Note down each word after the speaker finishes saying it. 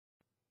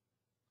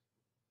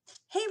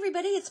Hey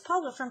everybody, it's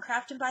Paula from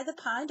Craftin' by the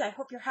Pond. I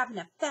hope you're having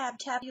a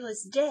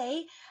fab-tabulous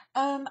day.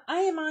 I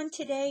am on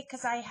today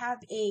because I have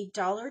a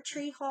Dollar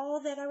Tree haul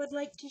that I would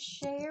like to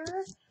share.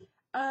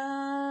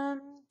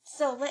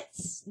 So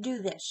let's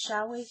do this,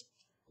 shall we?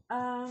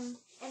 And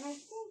I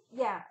think,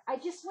 yeah, I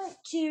just went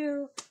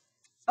to,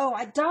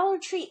 a Dollar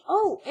Tree.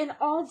 Oh, and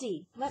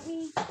Aldi. Let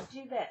me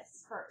do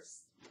this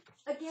first.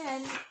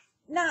 Again,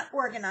 not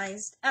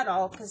organized at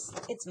all because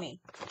it's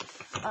me.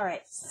 All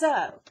right,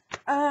 so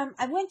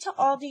I went to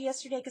Aldi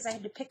yesterday because I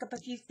had to pick up a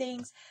few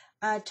things.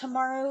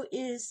 Tomorrow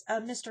is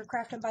Mr.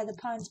 Craftin' by the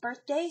Pond's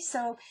birthday,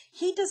 so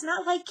he does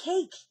not like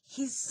cake.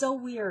 He's so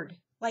weird.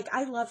 Like,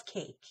 I love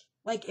cake.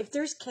 Like, if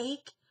there's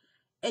cake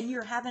and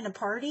you're having a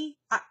party,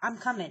 I'm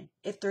coming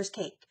if there's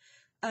cake.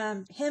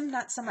 Him,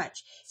 not so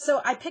much.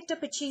 So I picked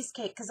up a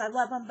cheesecake because I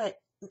love him, but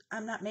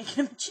I'm not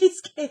making him a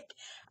cheesecake.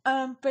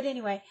 But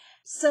anyway,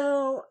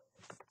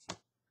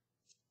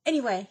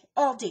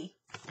 Aldi.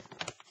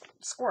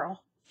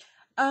 Squirrel.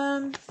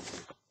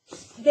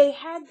 They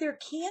had their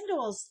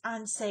candles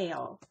on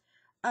sale,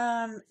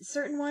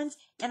 certain ones,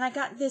 and I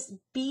got this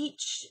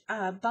beach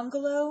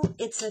bungalow.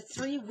 It's a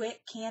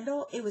 3-wick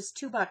candle. It was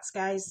 $2,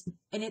 guys,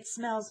 and it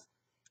smells,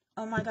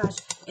 oh my gosh,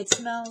 it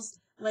smells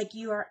like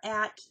you are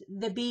at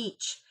the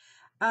beach.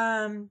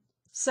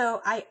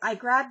 So I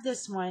grabbed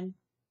this one.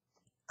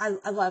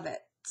 I love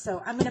it.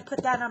 So I'm going to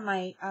put that on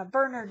my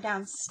burner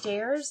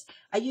downstairs.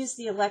 I use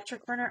the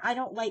electric burner. I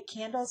don't light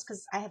candles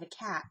because I have a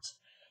cat.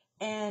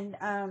 And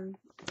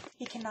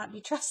he cannot be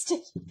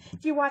trusted.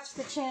 If you watch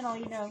the channel,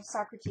 you know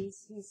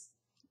Socrates.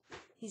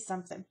 He's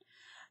something.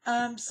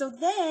 So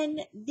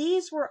then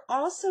these were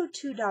also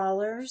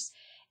 $2,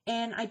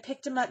 and I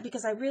picked them up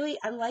because I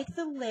like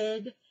the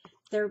lid.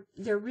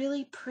 They're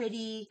really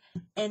pretty,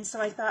 and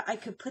so I thought I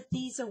could put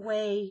these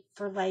away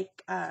for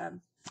like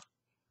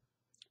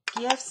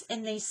gifts,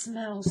 and they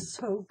smell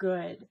so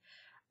good.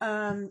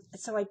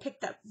 So I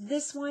picked up,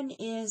 this one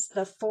is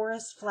the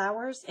forest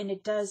flowers, and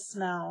it does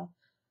smell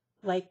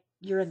like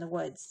you're in the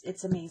woods.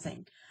 It's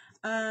amazing.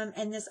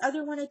 And this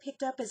other one I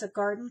picked up is a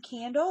garden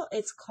candle.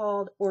 It's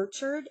called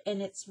Orchard,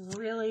 and it's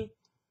really,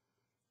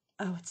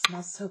 oh, it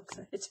smells so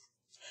good.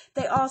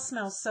 They all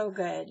smell so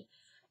good.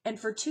 And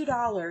for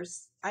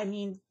 $2, I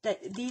mean,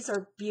 these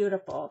are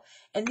beautiful.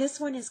 And this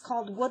one is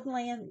called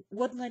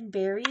Woodland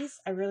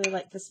Berries. I really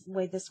like this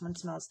way this one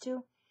smells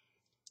too.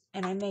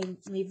 And I may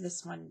leave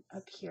this one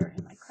up here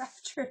in my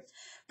craft room.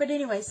 But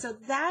anyway, so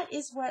that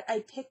is what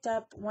I picked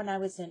up when I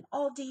was in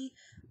Aldi,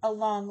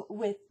 along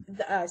with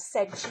the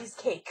said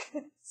cheesecake.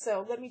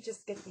 So let me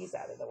just get these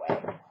out of the way.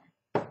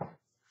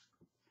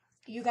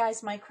 You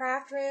guys, my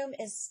craft room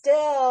is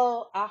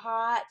still a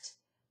hot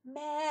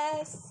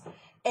mess.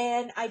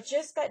 And I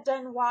just got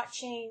done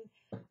watching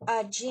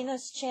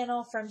Gina's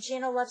channel from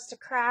Gina Loves to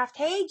Craft.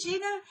 Hey,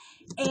 Gina!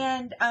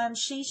 And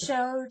she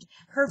showed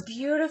her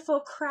beautiful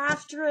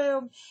craft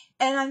room.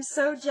 And I'm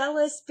so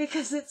jealous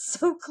because it's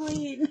so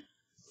clean.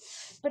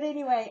 But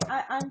anyway,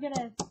 I'm going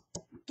to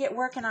get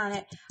working on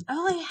it. I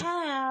only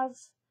have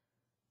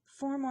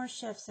 4 more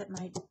shifts at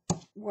my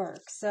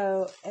work.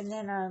 So, and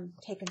then I'm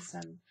taking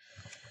some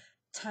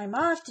time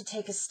off to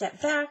take a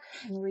step back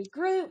and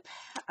regroup.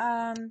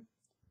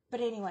 But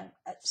anyway,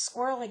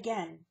 squirrel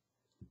again.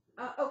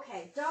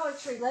 Okay, Dollar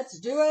Tree, let's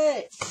do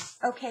it.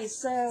 Okay,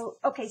 so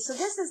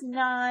this is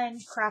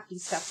non-crafty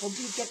stuff. We'll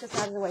get this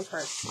out of the way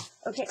first.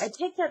 Okay, I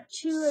picked up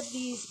 2 of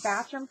these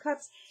bathroom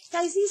cups.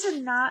 Guys, these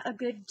are not a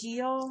good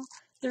deal.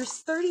 There's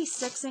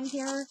 36 in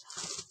here,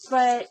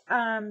 but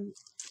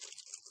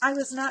I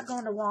was not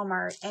going to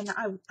Walmart, and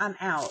I'm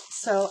out.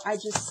 So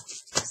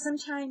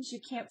sometimes you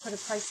can't put a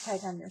price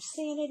tag on your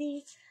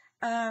sanity.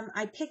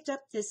 I picked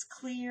up this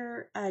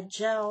clear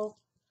gel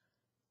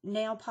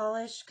nail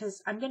polish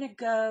because I'm going to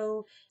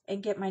go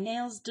and get my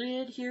nails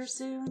did here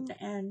soon,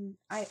 and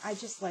I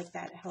just like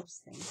that. It helps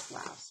things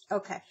last.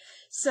 Okay,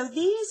 so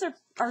these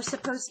are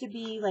supposed to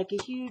be like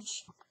a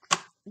huge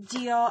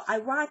deal. I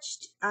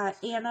watched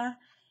Anna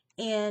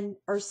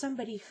or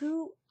somebody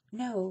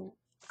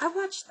I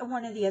watched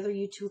one of the other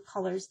YouTube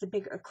callers,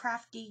 a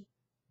crafty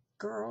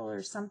girl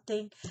or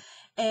something,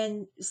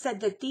 and said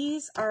that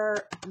these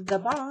are the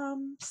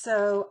bomb.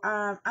 So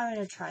I'm going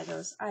to try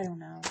those. I don't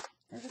know.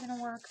 Is it going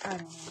to work? I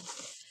don't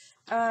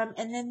know.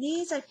 And then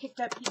these I picked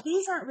up.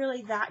 These aren't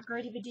really that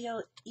great of a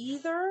deal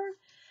either.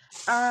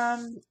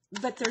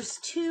 But there's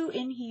 2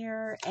 in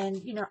here,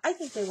 and, you know, I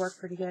think they work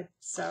pretty good.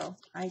 So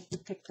I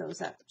picked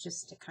those up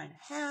just to kind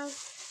of have.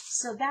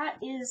 So that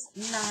is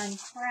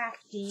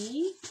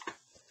non-crafty.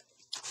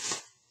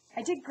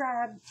 I did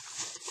grab,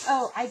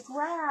 I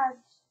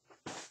grabbed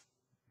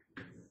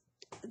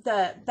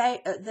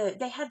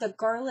they had the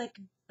garlic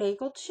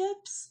bagel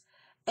chips.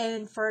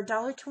 And for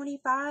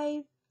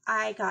 $1.25,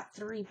 I got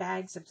 3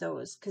 bags of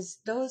those because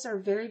those are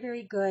very,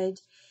 very good.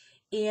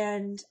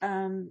 And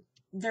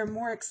they're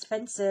more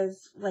expensive,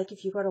 like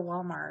if you go to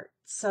Walmart.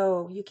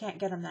 So you can't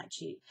get them that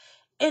cheap.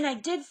 And I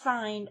did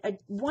find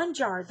one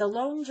jar, the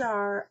lone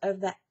jar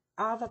of the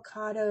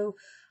avocado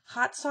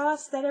hot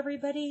sauce that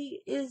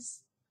everybody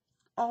is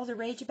all the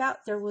rage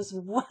about. There was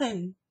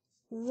one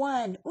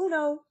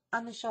Uno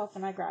on the shelf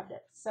and I grabbed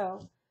it.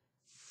 So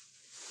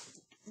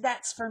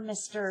that's for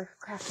Mr.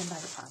 Crafting by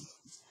the Pond.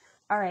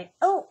 All right.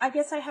 Oh, I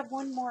guess I have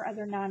one more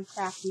other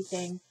non-crafty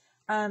thing.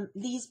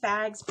 These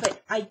bags,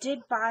 but I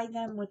did buy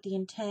them with the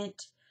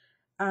intent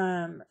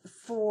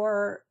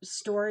for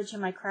storage in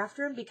my craft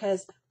room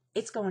because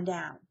it's going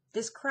down.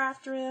 This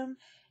craft room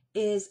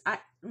is,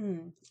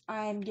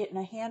 I'm getting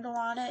a handle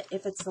on it.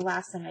 If it's the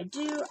last thing I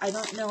do, I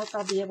don't know if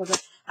I'll be able to,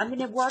 I'm going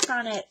to work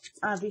on it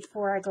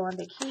before I go on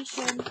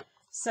vacation.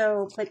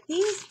 So, but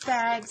these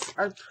bags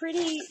are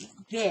pretty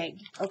big.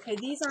 Okay,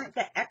 these aren't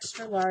the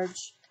extra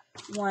large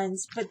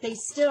ones, but they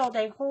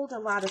hold a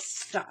lot of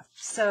stuff.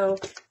 So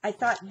I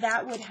thought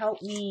that would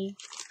help me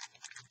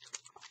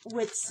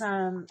with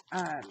some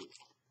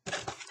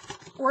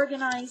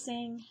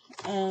organizing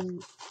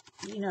and,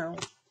 you know,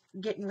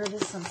 getting rid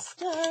of some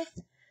stuff.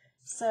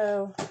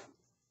 So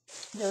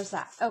there's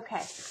that.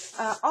 Okay.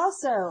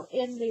 Also,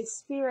 in the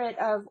spirit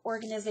of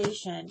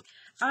organization,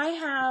 I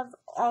have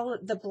all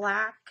of the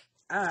black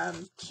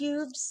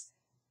cubes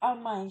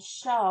on my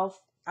shelf,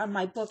 on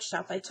my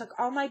bookshelf. I took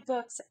all my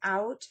books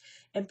out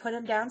and put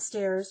them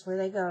downstairs where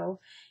they go,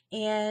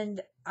 and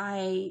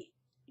I'm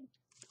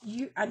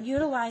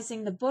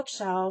utilizing the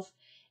bookshelf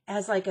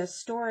as like a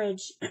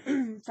storage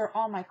for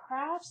all my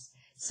crafts.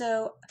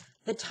 So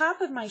the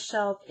top of my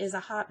shelf is a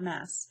hot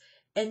mess,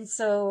 and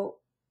so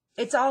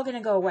it's all going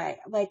to go away.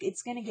 Like,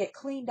 it's going to get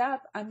cleaned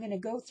up. I'm going to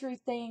go through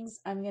things.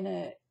 I'm going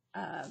to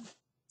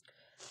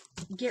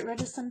get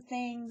rid of some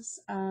things,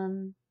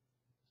 and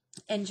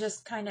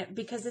just kind of,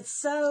 because it's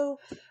so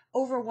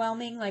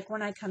overwhelming. Like,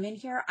 when I come in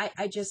here,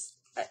 I just,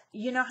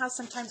 you know how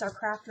sometimes our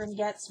craft room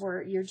gets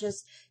where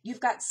you've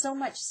got so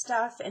much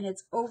stuff and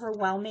it's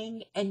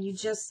overwhelming, and you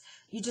just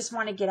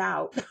want to get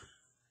out.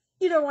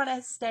 You don't want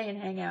to stay and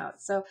hang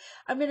out. So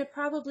I'm going to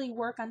probably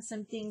work on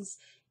some things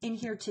in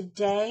here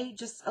today,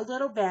 just a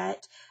little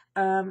bit.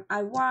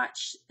 I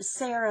watch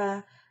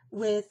Sarah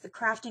with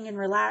Crafting and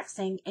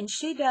Relaxing, and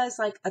she does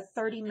like a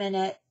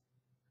 30-minute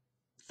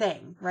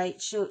thing,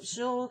 right?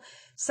 She'll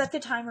set the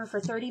timer for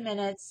 30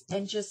 minutes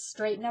and just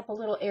straighten up a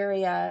little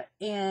area.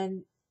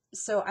 And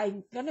so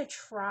I'm going to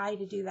try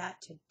to do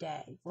that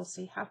today. We'll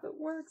see how it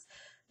works.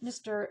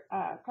 Mr.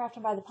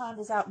 Crafting by the Pond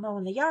is out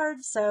mowing the yard,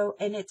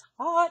 and it's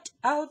hot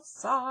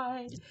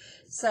outside.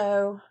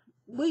 So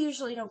we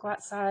usually don't go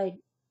outside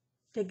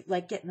to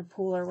like get in the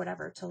pool or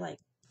whatever till like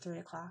 3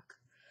 o'clock.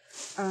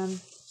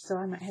 So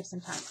I might have some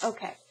time.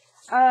 Okay.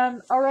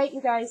 All right, you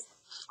guys.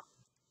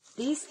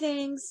 These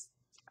things.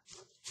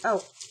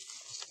 Oh,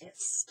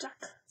 it's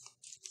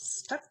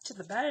stuck to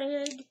the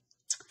bag.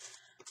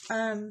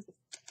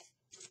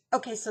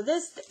 Okay, so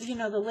this, you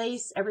know, the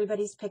lace,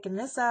 everybody's picking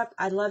this up.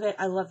 I love it.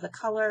 I love the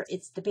color.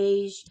 It's the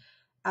beige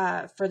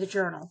for the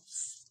journal.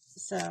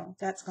 So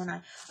that's going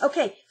on.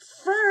 Okay,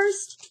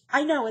 first,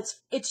 I know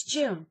it's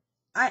June.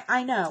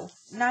 I know.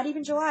 Not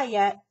even July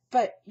yet,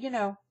 but, you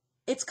know,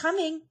 it's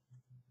coming.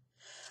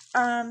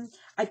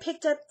 I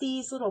picked up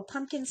these little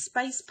pumpkin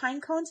spice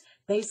pine cones.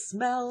 They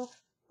smell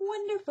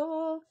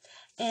wonderful.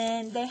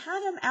 And they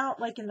had them out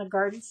like in the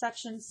garden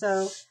section.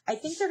 So I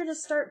think they're going to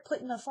start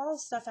putting the fall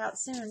stuff out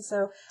soon.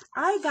 So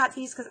I got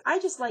these because I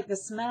just like the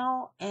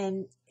smell,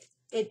 and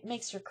it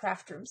makes your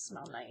craft room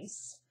smell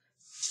nice.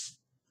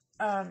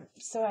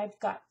 So I've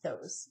got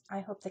those. I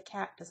hope the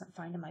cat doesn't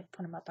find them. I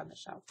put them up on the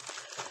shelf.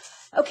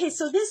 Okay,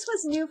 so this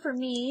was new for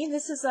me.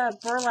 This is a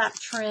burlap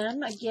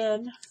trim,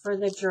 again, for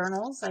the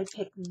journals. I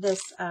picked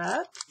this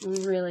up.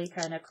 Really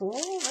kind of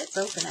cool. Let's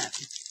open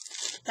it.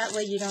 That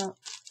way you don't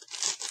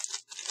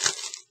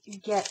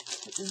get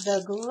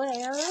the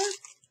glare.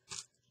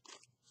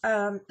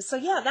 So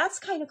yeah, that's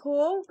kind of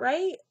cool,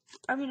 right?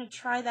 I'm going to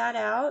try that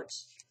out.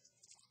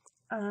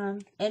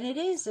 And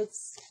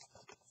it's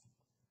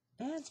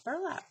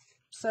burlap.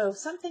 So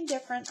something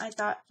different, I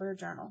thought, for a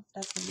journal.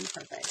 That's going to be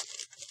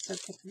perfect. So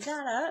pick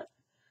that up.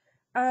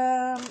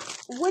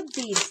 Wood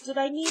beads. Did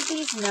I need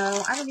these?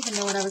 No, I don't even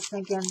know what I was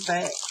thinking,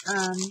 but,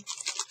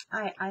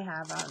 I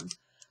have,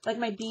 like,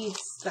 my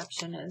beads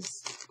section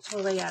is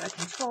totally out of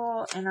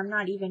control, and I'm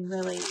not even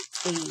really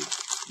a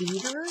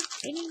beader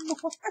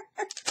anymore.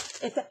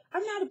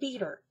 I'm not a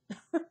beader.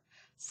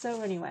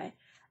 So anyway,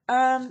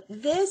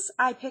 this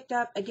I picked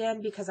up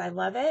again because I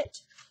love it.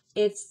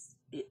 It's,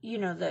 you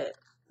know,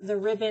 the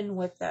ribbon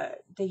with the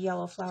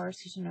yellow flowers,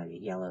 because you know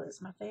yellow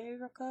is my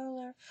favorite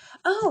color.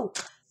 Oh,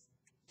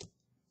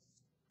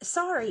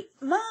 sorry,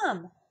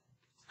 Mom.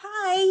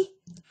 Hi,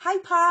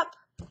 Pop.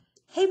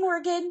 Hey,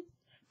 Morgan,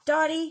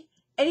 Dottie.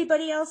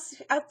 Anybody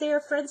else out there,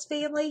 friends,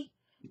 family,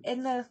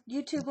 in the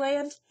YouTube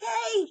land?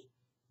 Hey,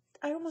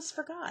 I almost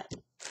forgot.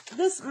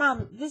 This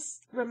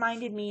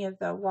reminded me of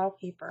the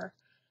wallpaper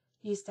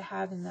I used to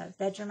have in the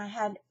bedroom I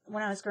had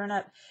when I was growing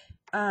up.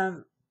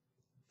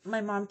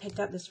 My mom picked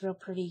up this real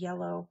pretty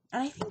yellow,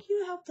 and I think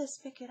you helped us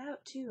pick it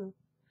out too.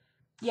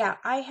 Yeah,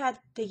 I had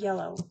the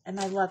yellow, and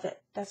I love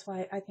it. That's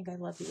why I think I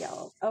love the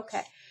yellow.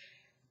 Okay.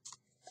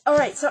 All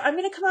right, so I'm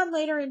going to come on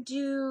later and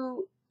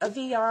do a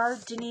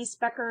VR. Denise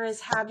Becker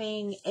is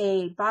having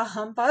a Bah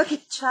Humbug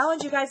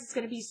challenge. You guys, it's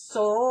going to be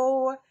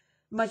so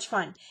much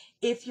fun.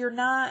 If you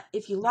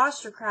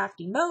lost your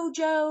crafty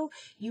mojo,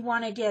 you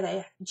want to get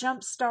a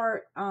jump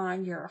start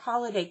on your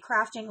holiday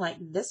crafting, like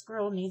this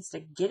girl needs to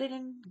get it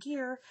in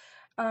gear,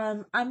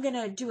 I'm going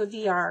to do a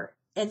VR.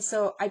 And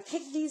so I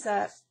picked these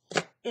up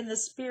in the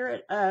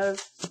spirit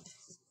of,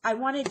 I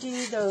want to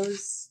do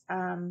those,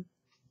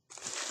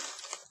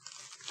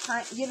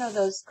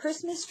 those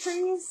Christmas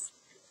trees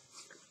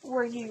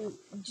where you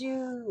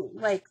do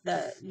like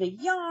the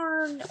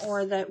yarn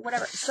or the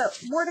whatever. So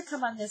more to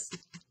come on this.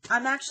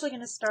 I'm actually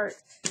going to start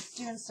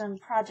doing some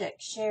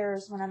project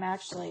shares when I'm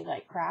actually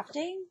like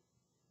crafting.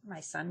 My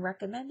son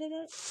recommended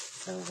it,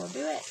 so we'll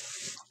do it.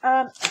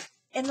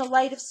 In the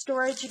light of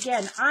storage,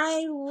 again,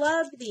 I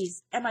love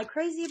these. Am I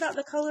crazy about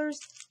the colors?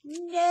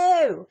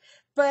 No,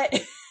 but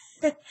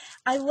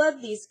I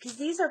love these because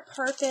these are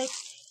perfect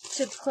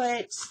to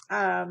put,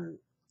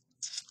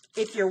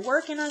 if you're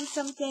working on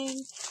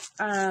something,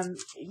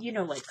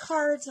 like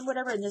cards and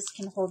whatever, and this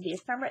can hold the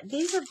ephemera.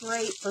 These are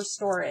great for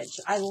storage.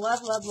 I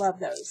love, love, love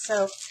those.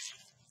 So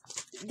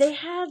they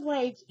had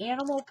like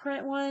animal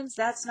print ones.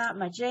 That's not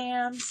my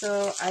jam,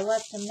 so I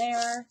left them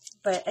there.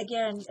 But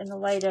again, in the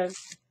light of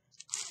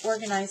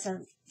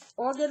organizing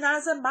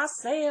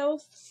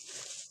myself.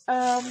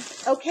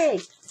 Okay,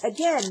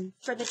 again,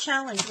 for the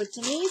challenge with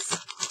Denise.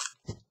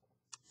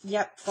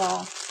 Yep,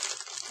 fall.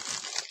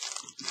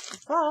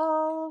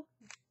 Fall.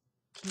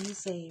 Can you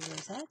say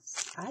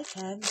rosettes? I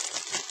can.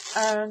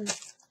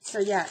 So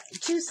yeah,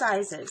 2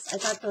 sizes. I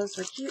thought those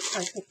were cute, so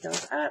I picked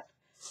those up.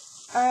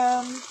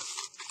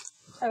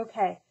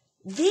 Okay.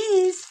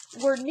 These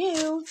were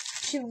new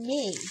to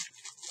me.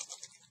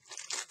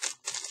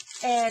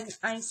 And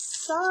I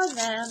saw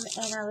them,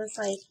 and I was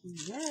like,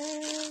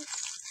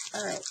 yes.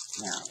 Alright,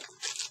 now.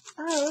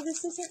 Oh,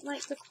 this isn't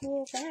like the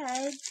cool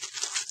bag.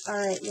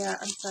 Alright, yeah,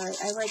 I'm sorry.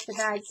 I like the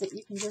bags that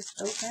you can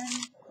just open.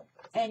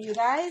 And you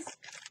guys,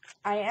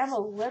 I am a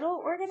little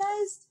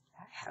organized.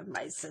 I have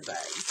my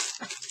scissors.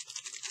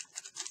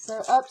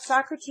 So,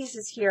 Socrates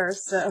is here,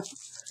 so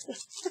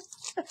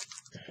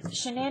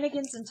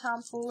shenanigans and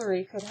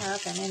tomfoolery could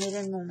happen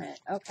any moment.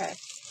 Okay.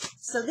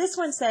 So this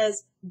one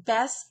says,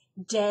 best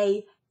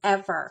day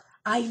ever.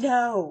 I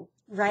know,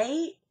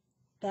 right?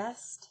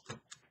 Best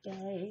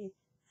day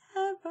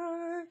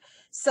ever.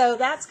 So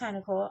that's kind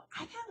of cool.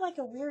 I got like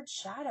a weird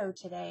shadow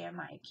today and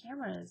my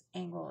camera's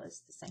angle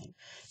is the same.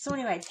 So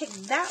anyway, I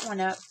picked that one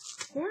up.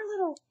 They're a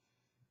little,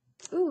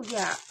 ooh,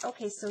 yeah.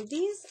 Okay, so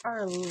these are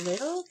a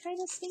little kind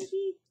of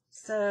stinky.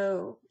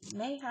 So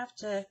may have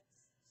to,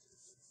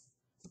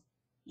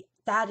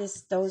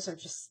 those are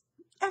just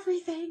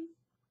everything.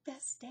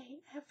 Best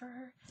day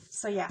ever.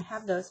 So yeah,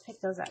 have those,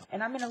 pick those up.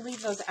 And I'm going to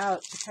leave those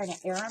out to kind of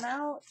air them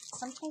out.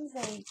 Sometimes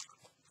they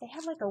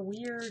have like a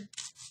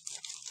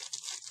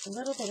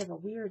little bit of a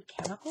weird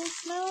chemical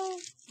smell.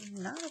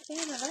 Not a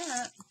fan of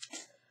that.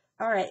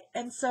 Alright,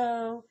 and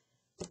so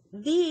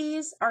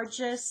these are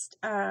just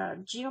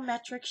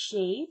geometric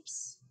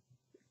shapes.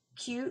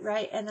 Cute,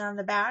 right? And on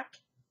the back,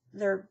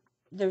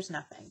 there's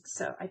nothing.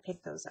 So I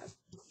picked those up.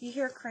 You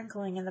hear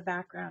crinkling in the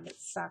background.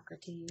 It's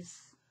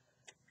Socrates.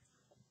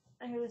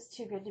 It was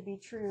too good to be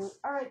true.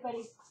 All right,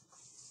 buddy.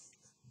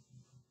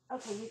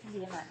 Okay, you can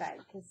be in that bag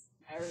because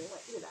I already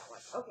went through that one.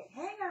 Okay,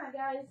 hang on,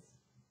 guys.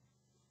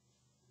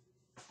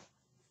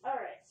 All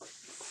right.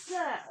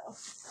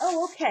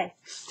 So, okay.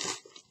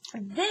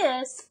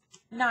 This,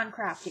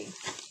 non-crafty.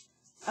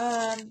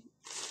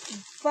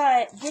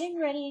 But getting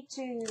ready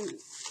to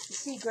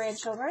see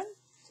grandchildren.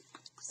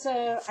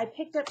 So I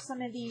picked up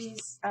some of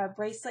these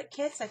bracelet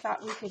kits. I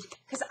thought we could,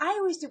 because I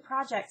always do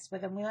projects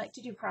with them. We like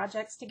to do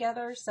projects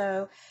together.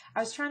 So I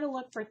was trying to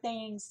look for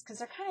things, because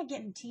they're kind of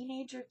getting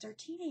teenagers. They're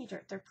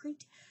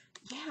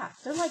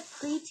like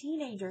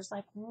pre-teenagers.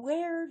 Like,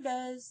 where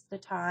does the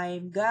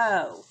time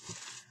go?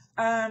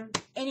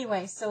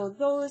 Anyway, so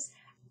those,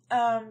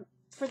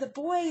 for the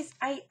boys,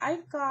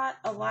 I've got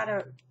a lot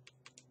of,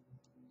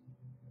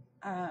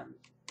 I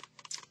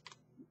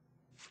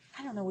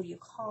don't know, what do you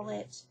call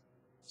it?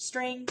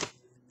 String.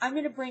 I'm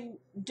going to bring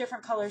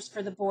different colors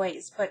for the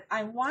boys, but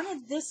I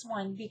wanted this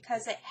one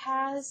because it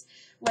has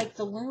like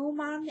the loom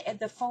on it,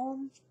 the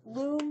foam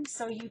loom,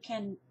 so you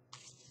can,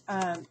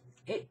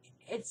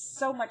 it's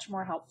so much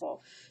more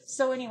helpful.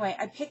 So anyway,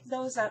 I picked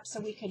those up so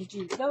we can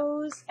do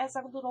those as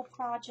a little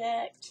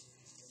project.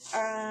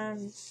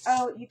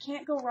 Oh, you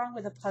can't go wrong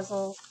with a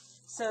puzzle.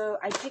 So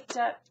I picked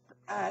up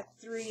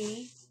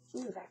 3.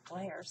 Ooh, that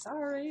glare,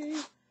 sorry.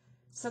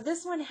 So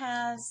this one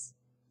has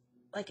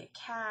like a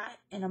cat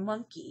and a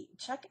monkey.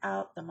 Check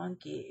out the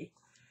monkey.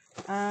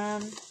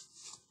 And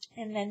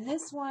then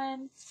this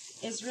one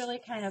is really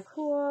kind of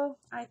cool,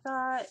 I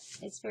thought.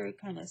 It's very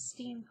kind of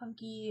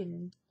steampunky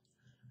and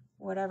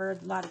whatever,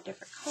 a lot of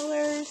different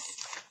colors.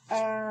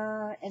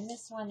 And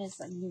this one is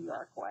a New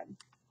York one.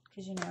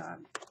 Because, you know, I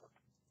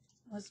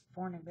was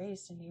born and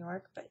raised in New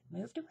York, but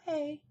moved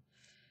away.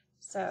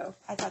 So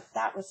I thought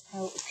that was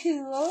cool.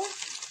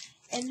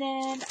 And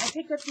then I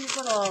picked up these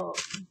little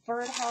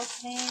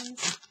birdhouse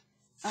things.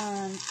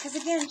 Because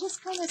again,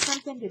 just kind of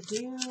something to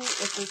do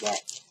if we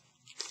get,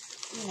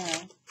 you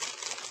know,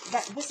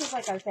 this is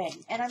like our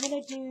thing. And I'm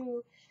going to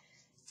do,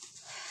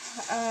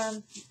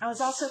 I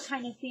was also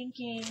kind of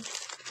thinking,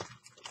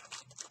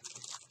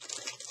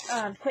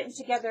 putting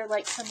together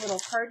like some little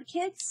card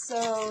kits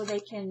so they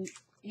can,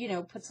 you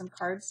know, put some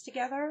cards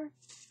together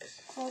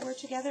while we're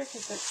together,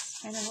 because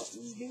that's kind of what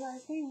we do our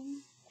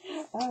thing.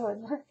 Oh,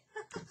 and look,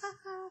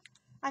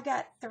 I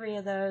got 3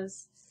 of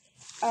those.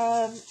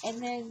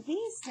 And then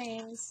these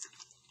things,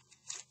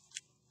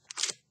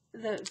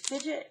 the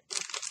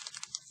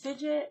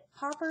fidget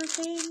popper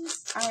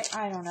things,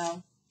 I don't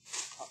know.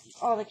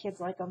 All the kids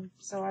like them,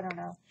 so I don't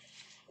know.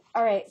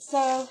 All right,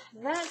 so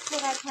that's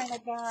what I kind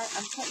of got.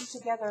 I'm putting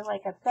together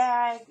like a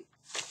bag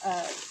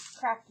of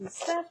crafty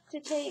stuff to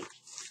take,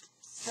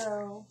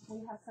 so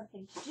we have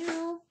something to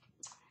do.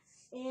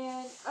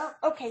 And,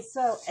 okay,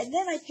 so, and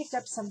then I picked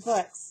up some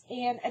books.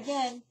 And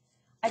again,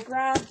 I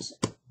grabbed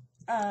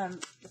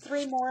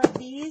 3 more of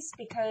these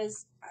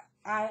because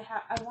I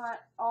want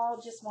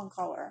all just one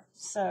color.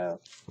 So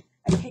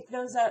I picked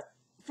those up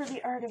for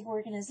the Art of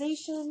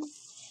Organization.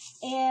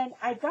 And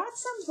I got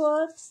some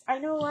books. I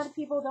know a lot of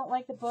people don't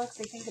like the books.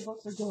 They think the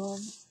books are dumb.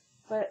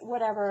 But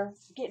whatever.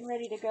 Getting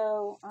ready to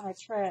go on a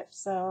trip.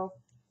 So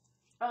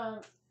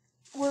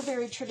we're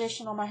very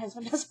traditional. My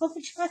husband does all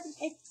the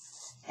driving.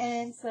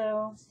 And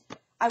so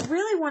I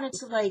really wanted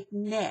to like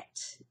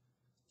knit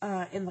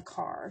in the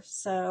car.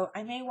 So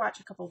I may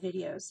watch a couple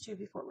videos too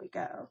before we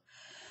go.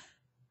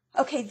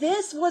 Okay,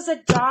 this was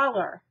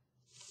 $1.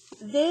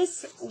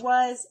 This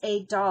was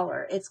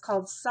 $1. It's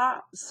called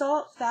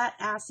salt, fat,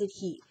 acid,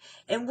 heat.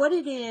 And what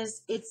it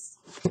is,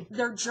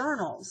 they're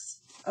journals,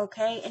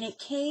 okay? And it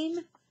came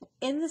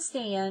in the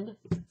stand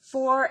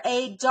for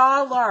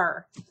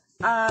 $1.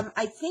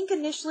 I think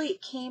initially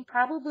it came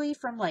probably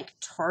from like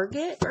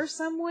Target or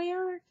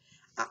somewhere.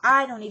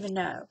 I don't even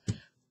know.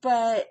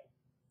 But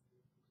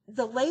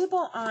the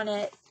label on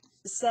it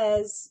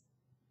says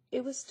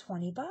it was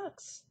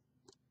 $20.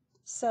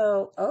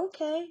 So,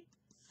 okay.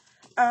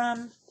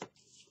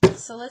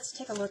 So let's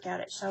take a look at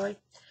it, shall we?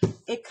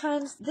 It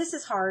comes, this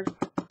is hard,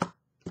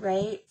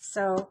 right?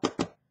 So,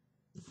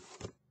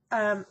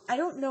 I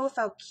don't know if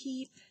I'll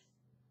keep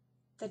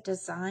the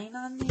design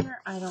on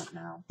there. I don't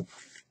know.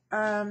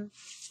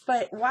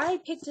 But why I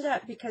picked it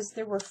up, because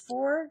there's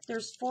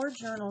 4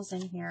 journals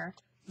in here,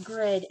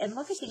 grid, and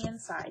look at the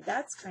inside.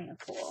 That's kind of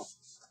cool.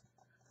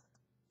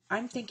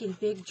 I'm thinking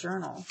big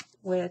journal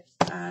with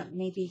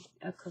maybe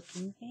a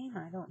cooking theme.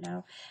 I don't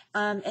know.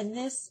 And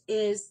this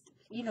is,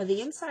 you know,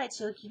 the inside,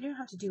 so you don't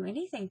have to do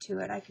anything to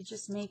it. I could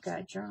just make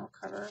a journal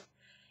cover.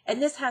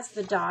 And this has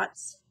the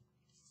dots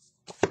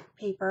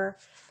paper.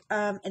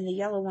 And the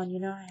yellow one, you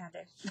know, I had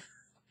it.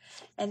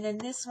 And then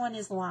this one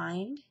is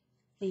lined,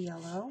 the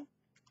yellow.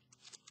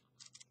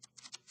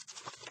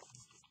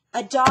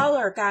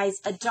 $1,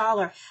 guys,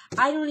 $1.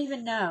 I don't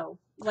even know.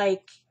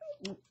 Like,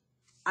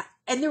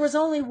 and there was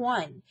only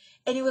one.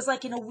 And it was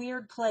like in a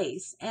weird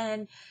place.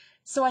 And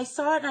so I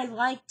saw it and I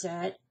liked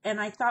it.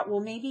 And I thought, well,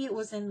 maybe it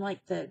was in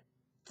like the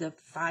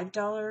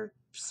 $5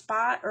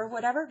 spot or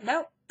whatever.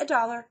 Nope,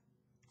 $1.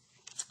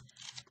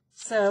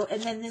 So,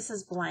 and then this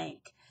is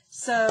blank.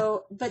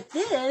 So, but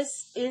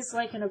this is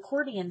like an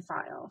accordion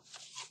file.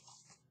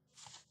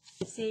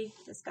 See,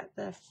 it's got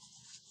the,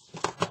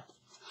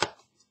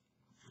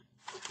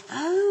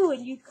 oh,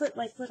 and you put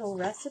like little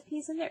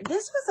recipes in there.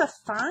 This was a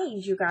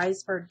find, you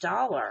guys, for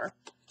 $1.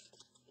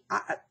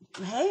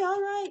 Hey,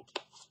 all right.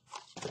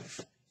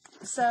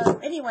 So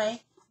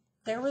anyway,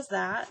 there was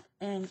that,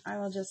 and I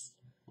will just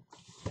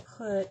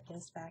put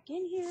this back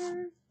in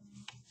here.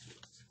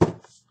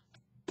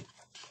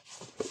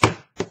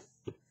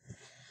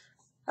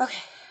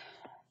 Okay.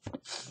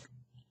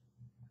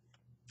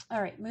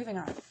 All right, moving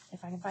on.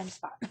 If I can find a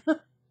spot.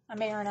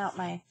 I'm airing out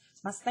my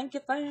stinky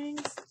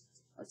things.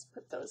 Let's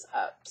put those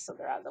up so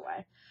they're out of the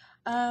way.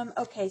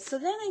 Okay, so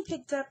then I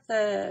picked up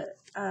the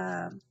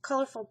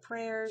Colorful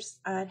Prayers.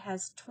 It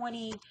has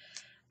 20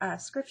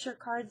 scripture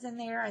cards in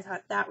there. I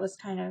thought that was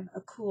kind of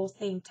a cool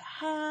thing to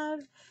have.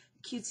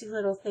 Cutesy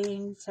little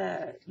thing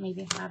to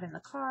maybe have in the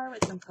car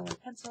with some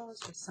colored pencils,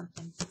 just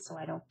something so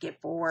I don't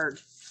get bored.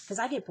 Because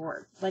I get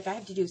bored. Like, I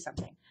have to do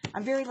something.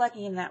 I'm very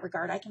lucky in that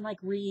regard. I can, like,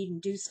 read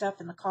and do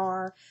stuff in the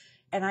car.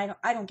 And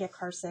I don't get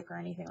car sick or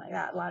anything like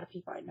that. A lot of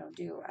people I know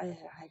do. I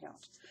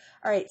don't.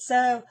 All right,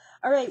 so,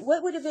 all right,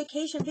 what would a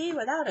vacation be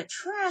without a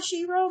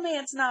trashy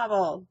romance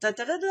novel? Da,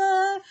 da, da,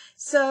 da.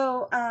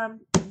 So,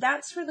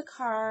 that's for the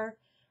car.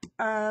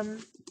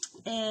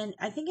 And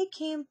I think it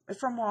came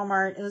from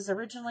Walmart. It was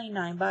originally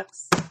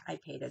 $9. I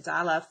paid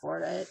 $1 for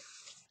it.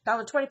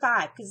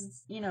 $1.25, because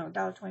it's, you know,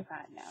 $1.25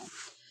 now.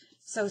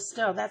 So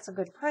still, that's a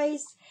good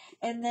price.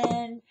 And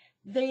then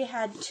they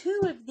had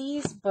 2 of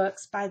these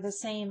books by the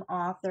same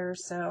author,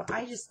 so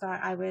I just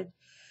thought I would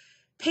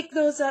pick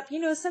those up, you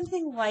know,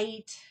 something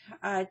light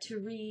to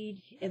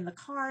read in the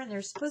car, and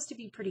they're supposed to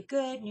be pretty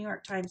good, New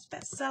York Times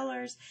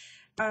bestsellers,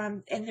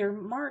 and they're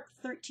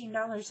marked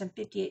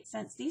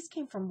 $13.58. These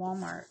came from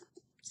Walmart,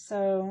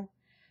 so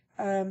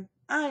I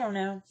don't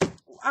know.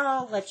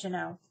 I'll let you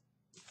know,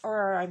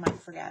 or I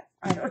might forget.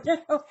 I don't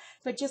know,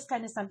 but just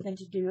kind of something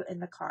to do in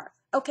the car.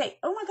 Okay.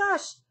 Oh my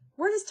gosh.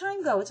 Where does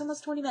time go? It's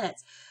almost 20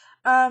 minutes.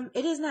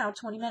 It is now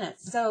 20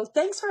 minutes. So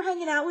thanks for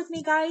hanging out with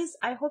me, guys.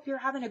 I hope you're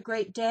having a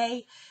great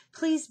day.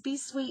 Please be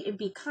sweet and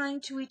be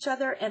kind to each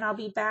other. And I'll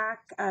be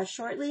back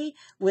shortly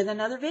with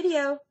another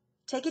video.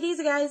 Take it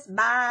easy, guys.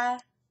 Bye.